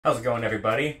How's it going,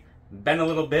 everybody? Been a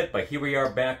little bit, but here we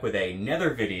are back with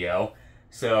another video.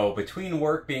 So between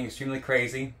work being extremely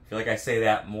crazy, I feel like I say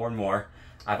that more and more,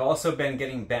 I've also been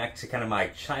getting back to kind of my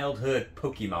childhood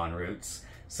Pokemon roots.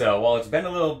 So while it's been a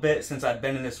little bit since I've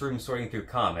been in this room sorting through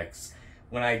comics,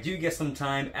 when I do get some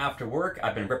time after work,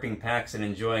 I've been ripping packs and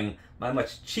enjoying my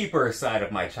much cheaper side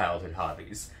of my childhood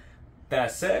hobbies.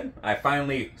 That said, I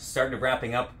finally started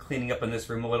wrapping up, cleaning up in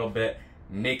this room a little bit,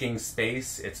 making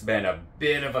space. It's been a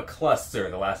bit of a cluster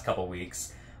the last couple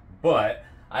weeks, but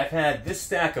I've had this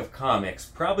stack of comics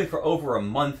probably for over a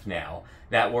month now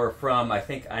that were from,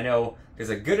 I know there's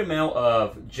a good amount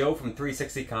of Joe from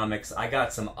Threesixtycomics. I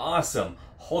got some awesome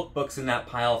Hulk books in that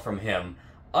pile from him.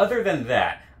 Other than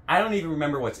that, I don't even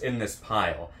remember what's in this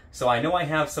pile. So I know I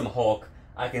have some Hulk.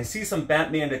 I can see some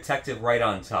Batman Detective right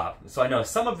on top. So I know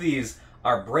some of these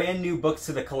are brand new books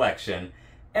to the collection.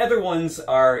 Other ones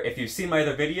are, if you've seen my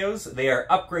other videos, they are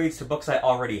upgrades to books I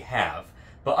already have.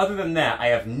 But other than that, I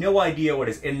have no idea what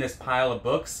is in this pile of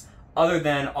books, other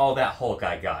than all that Hulk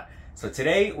I got. So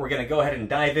today, we're going to go ahead and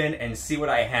dive in and see what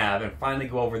I have and finally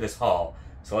go over this haul.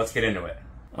 So let's get into it.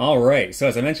 Alright, so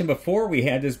as I mentioned before, we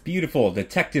had this beautiful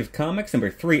Detective Comics number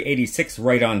 386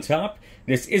 right on top.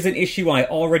 This is an issue I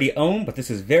already own, but this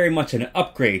is very much an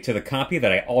upgrade to the copy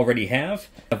that I already have.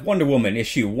 Of Wonder Woman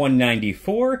issue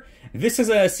 194. This is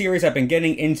a series I've been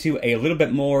getting into a little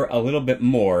bit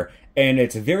more, and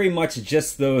it's very much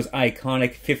just those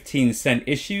iconic 15-cent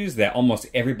issues that almost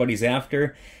everybody's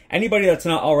after. Anybody that's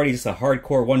not already just a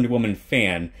hardcore Wonder Woman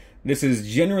fan, this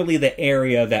is generally the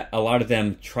area that a lot of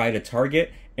them try to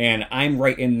target, and I'm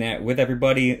right in that with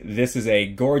everybody. This is a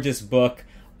gorgeous book.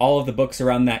 All of the books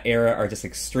around that era are just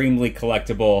extremely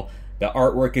collectible. The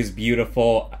artwork is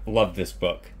beautiful. Love this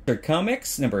book.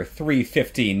 Comics number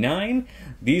 359.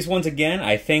 These ones, again,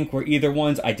 I think were either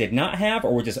ones I did not have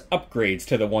or were just upgrades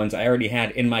to the ones I already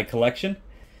had in my collection.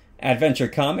 Adventure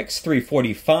Comics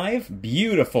 345.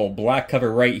 Beautiful black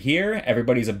cover right here.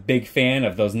 Everybody's a big fan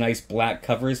of those nice black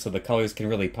covers so the colors can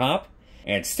really pop.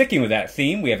 And sticking with that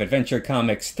theme, we have Adventure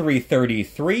Comics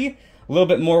 333. A little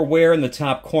bit more wear in the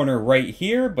top corner right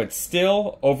here, but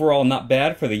still, overall not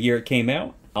bad for the year it came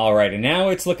out. Alright, and now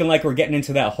it's looking like we're getting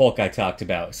into that Hulk I talked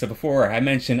about. So before I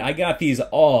mentioned, I got these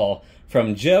all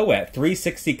from Joe at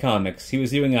Threesixtycomics. He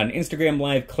was doing an Instagram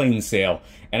Live clean sale,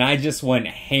 and I just went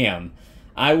ham.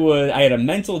 I had a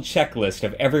mental checklist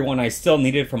of everyone I still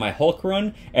needed for my Hulk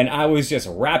run, and I was just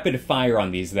rapid fire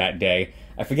on these that day.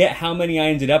 I forget how many I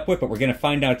ended up with, but we're going to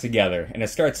find out together. And it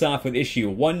starts off with issue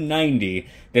 190,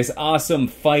 this awesome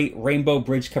fight rainbow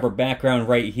bridge cover background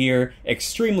right here.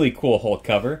 Extremely cool Hulk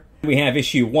cover. We have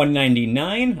issue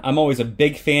 199. I'm always a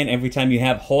big fan every time you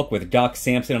have Hulk with Doc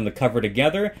Samson on the cover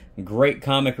together. Great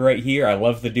comic right here. I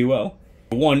love the duo.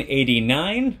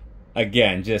 189.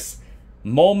 Again, just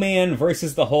Mole Man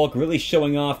versus the Hulk, really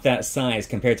showing off that size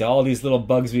compared to all these little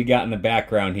bugs we got in the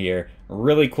background here.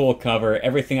 Really cool cover.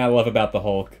 Everything I love about the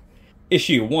Hulk.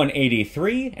 Issue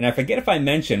 183. And I forget if I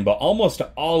mentioned, but almost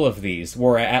all of these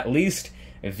were at least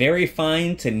very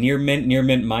fine to near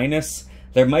mint minus.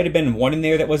 There might have been one in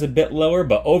there that was a bit lower,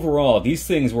 but overall, these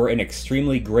things were in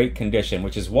extremely great condition,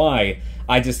 which is why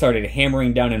I just started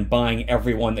hammering down and buying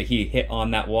every one that he hit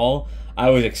on that wall. I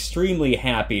was extremely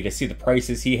happy to see the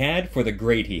prices he had for the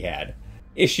grade he had.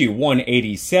 Issue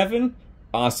 187.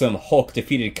 Awesome Hulk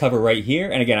defeated cover right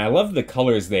here. And again, I love the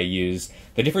colors they use.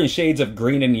 The different shades of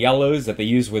green and yellows that they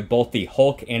use with both the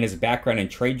Hulk and his background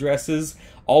and trade dresses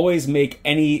always make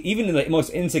even the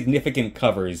most insignificant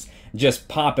covers, just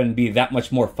pop and be that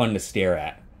much more fun to stare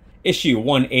at. Issue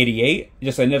 188,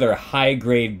 just another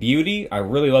high-grade beauty. I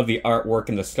really love the artwork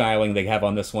and the styling they have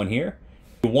on this one here.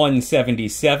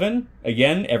 177,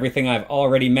 again, everything I've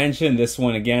already mentioned. This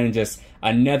one, again, just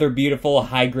another beautiful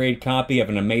high-grade copy of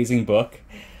an amazing book.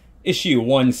 Issue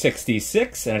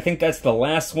 166, and I think that's the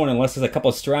last one unless there's a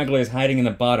couple stragglers hiding in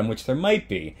the bottom, which there might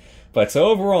be. But so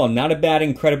overall, not a bad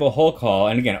Incredible Hulk haul,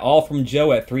 and again, all from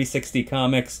Joe at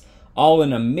Threesixtycomics, all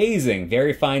in amazing,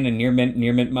 very fine and near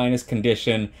mint minus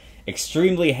condition.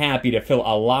 Extremely happy to fill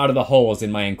a lot of the holes in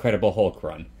my Incredible Hulk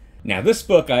run. Now this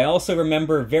book I also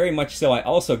remember very much so I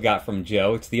also got from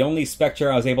Joe. It's the only Spectre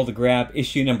I was able to grab,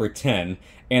 issue number 10.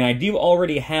 And I do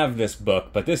already have this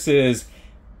book, but this is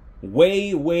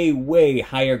way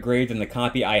higher grade than the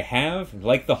copy I have.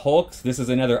 Like the Hulks, this is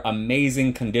another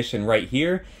amazing condition right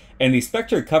here. And the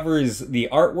Spectre covers the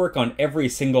artwork on every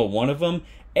single one of them.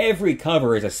 Every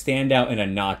cover is a standout and a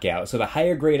knockout. So the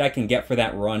higher grade I can get for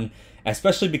that run,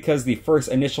 especially because the first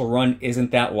initial run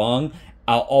isn't that long,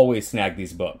 I'll always snag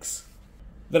these books.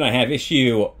 Then I have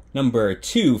issue number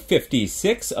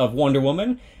 256 of Wonder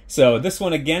Woman. So this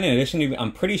one again, in addition to,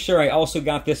 I'm pretty sure I also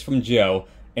got this from Joe,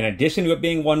 in addition to it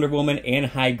being Wonder Woman and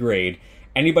high grade.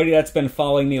 Anybody that's been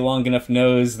following me long enough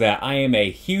knows that I am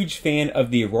a huge fan of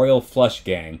the Royal Flush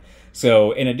Gang.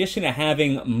 So in addition to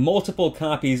having multiple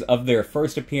copies of their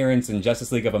first appearance in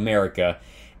Justice League of America,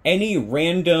 any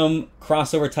random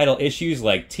crossover title issues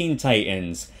like Teen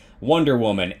Titans, Wonder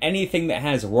Woman, anything that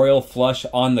has Royal Flush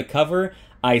on the cover,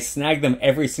 I snag them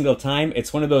every single time.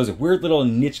 It's one of those weird little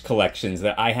niche collections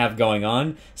that I have going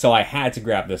on, so I had to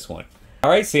grab this one.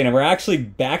 Alright, so we're actually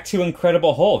back to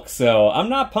Incredible Hulk, so I'm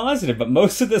not positive, but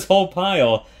most of this whole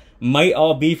pile might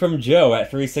all be from Joe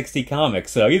at 360Comics.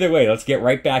 So either way, let's get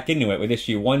right back into it with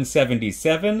issue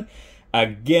 177.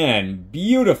 Again,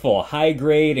 beautiful,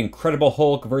 high-grade, Incredible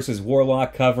Hulk versus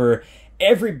Warlock cover.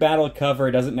 Every battle cover,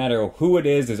 doesn't matter who it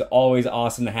is always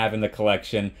awesome to have in the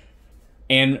collection.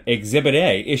 And Exhibit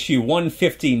A, issue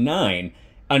 159.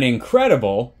 An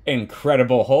Incredible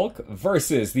Hulk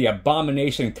versus the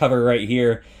Abomination cover right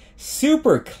here.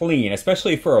 Super clean,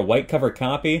 especially for a white cover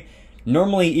copy.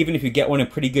 Normally, even if you get one in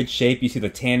pretty good shape, you see the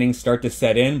tanning start to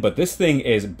set in, but this thing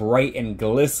is bright and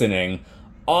glistening.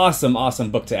 Awesome,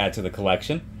 awesome book to add to the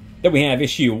collection. Then we have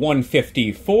issue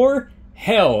 154.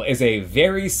 Hell is a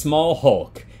very small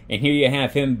Hulk. And here you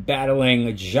have him battling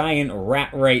a giant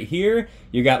rat right here.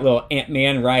 You got little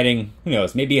Ant-Man riding, who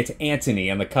knows, maybe it's Anthony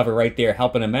on the cover right there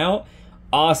helping him out.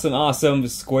 Awesome, awesome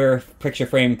square picture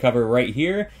frame cover right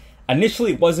here.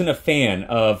 Initially wasn't a fan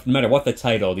of, no matter what the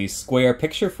title, these square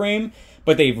picture frame,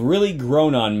 but they've really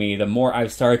grown on me the more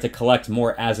I've started to collect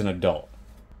more as an adult.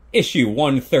 Issue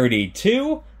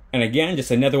 132. And again,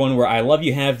 just another one where I love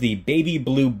you have the baby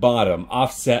blue bottom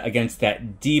offset against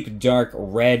that deep, dark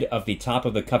red of the top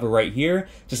of the cover right here.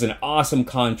 Just an awesome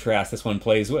contrast this one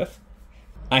plays with.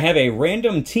 I have a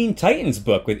random Teen Titans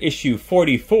book with issue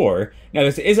 44. Now,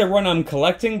 this is a run I'm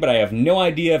collecting, but I have no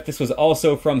idea if this was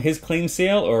also from his claim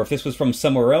sale or if this was from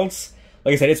somewhere else.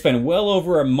 Like I said, it's been well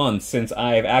over a month since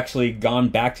I've actually gone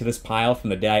back to this pile from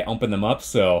the day I opened them up,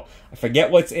 so I forget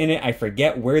what's in it, I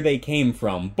forget where they came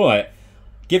from, but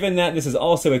given that this is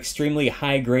also extremely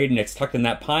high grade and it's tucked in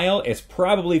that pile, it's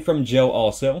probably from Joe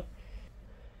also.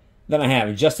 Then I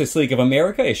have Justice League of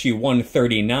America, issue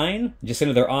 139. Just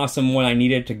another awesome one I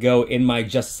needed to go in my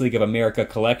Justice League of America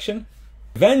collection.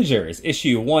 Avengers,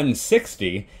 issue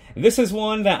 160. This is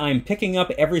one that I'm picking up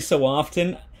every so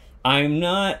often. I'm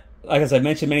not, like as I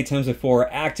mentioned many times before,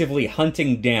 actively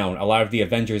hunting down a lot of the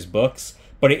Avengers books,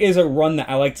 but it is a run that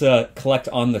I like to collect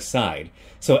on the side.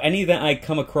 So any that I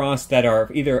come across that are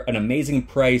either an amazing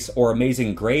price or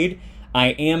amazing grade,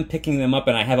 I am picking them up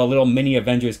and I have a little mini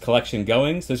Avengers collection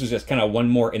going, so this is just kind of one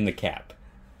more in the cap.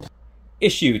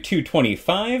 Issue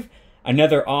 225,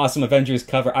 another awesome Avengers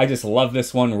cover. I just love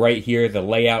this one right here, the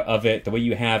layout of it, the way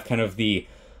you have kind of the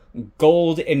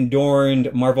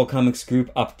gold-adorned Marvel Comics group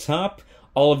up top,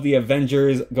 all of the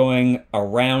Avengers going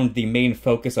around the main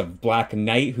focus of Black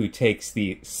Knight, who takes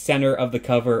the center of the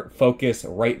cover focus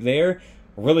right there.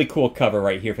 Really cool cover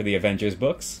right here for the Avengers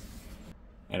books.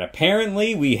 And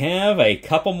apparently we have a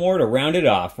couple more to round it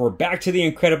off. We're back to the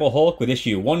Incredible Hulk with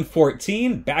issue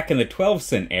 114, back in the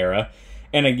 12-cent era.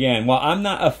 And again, while I'm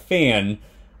not a fan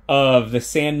of the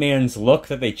Sandman's look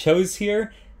that they chose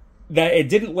here, that it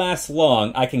didn't last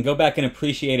long, I can go back and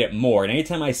appreciate it more. And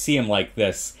anytime I see him like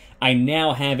this, I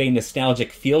now have a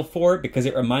nostalgic feel for it because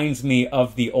it reminds me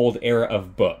of the old era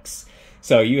of books.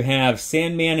 So you have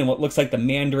Sandman and what looks like the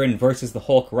Mandarin versus the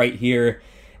Hulk right here.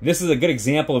 This is a good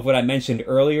example of what I mentioned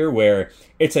earlier, where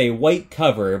it's a white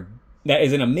cover that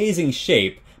is in amazing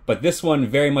shape, but this one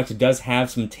very much does have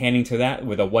some tanning to that,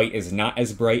 where the white is not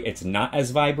as bright, it's not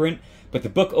as vibrant, but the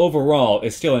book overall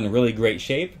is still in really great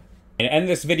shape. And to end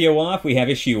this video off, we have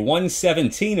issue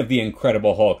 117 of The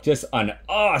Incredible Hulk. Just an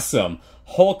awesome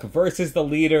Hulk versus the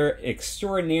Leader,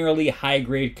 extraordinarily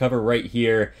high-grade cover right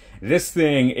here. This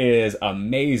thing is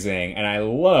amazing, and I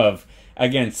love,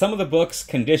 again, some of the books,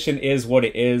 condition is what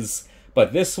it is,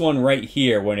 but this one right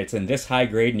here, when it's in this high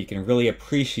grade and you can really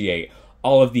appreciate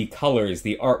all of the colors,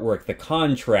 the artwork, the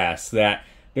contrast, that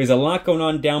there's a lot going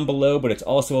on down below, but it's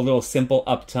also a little simple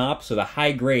up top, so the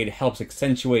high grade helps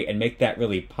accentuate and make that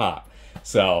really pop.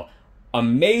 So,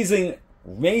 amazing,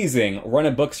 amazing run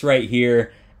of books right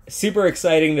here. Super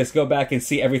exciting to go back and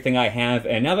see everything I have,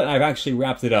 and now that I've actually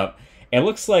wrapped it up, it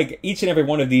looks like each and every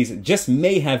one of these just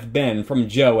may have been from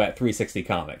Joe at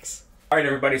 360Comics. Alright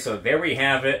everybody, so there we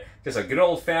have it. Just a good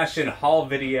old-fashioned haul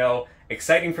video.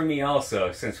 Exciting for me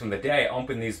also, since from the day I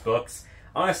opened these books,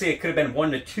 honestly it could have been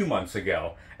 1 to 2 months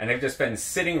ago, and they've just been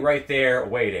sitting right there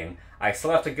waiting. I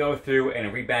still have to go through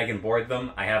and rebag and board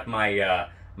them. I have my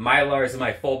Mylars and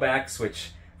my fullbacks,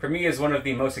 which for me is one of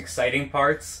the most exciting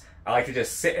parts. I like to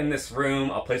just sit in this room,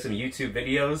 I'll play some YouTube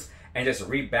videos, and just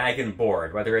read bag and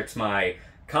board, whether it's my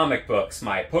comic books,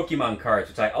 my Pokemon cards,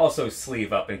 which I also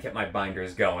sleeve up and get my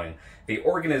binders going. The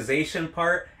organization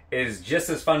part is just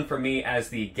as fun for me as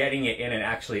the getting it in and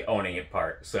actually owning it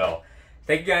part. So,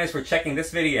 thank you guys for checking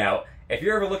this video out. If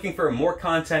you're ever looking for more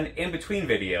content in between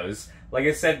videos, like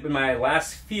I said in my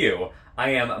last few,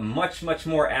 I am much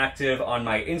more active on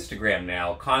my Instagram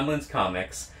now, Conlin's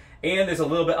Comics, and there's a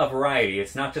little bit of variety.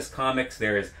 It's not just comics,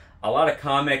 there's a lot of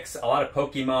comics, a lot of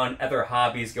Pokemon, other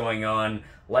hobbies going on,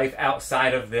 life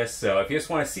outside of this. So if you just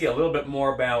want to see a little bit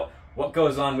more about what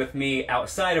goes on with me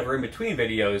outside of or in between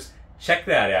videos, check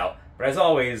that out. But as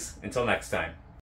always, until next time.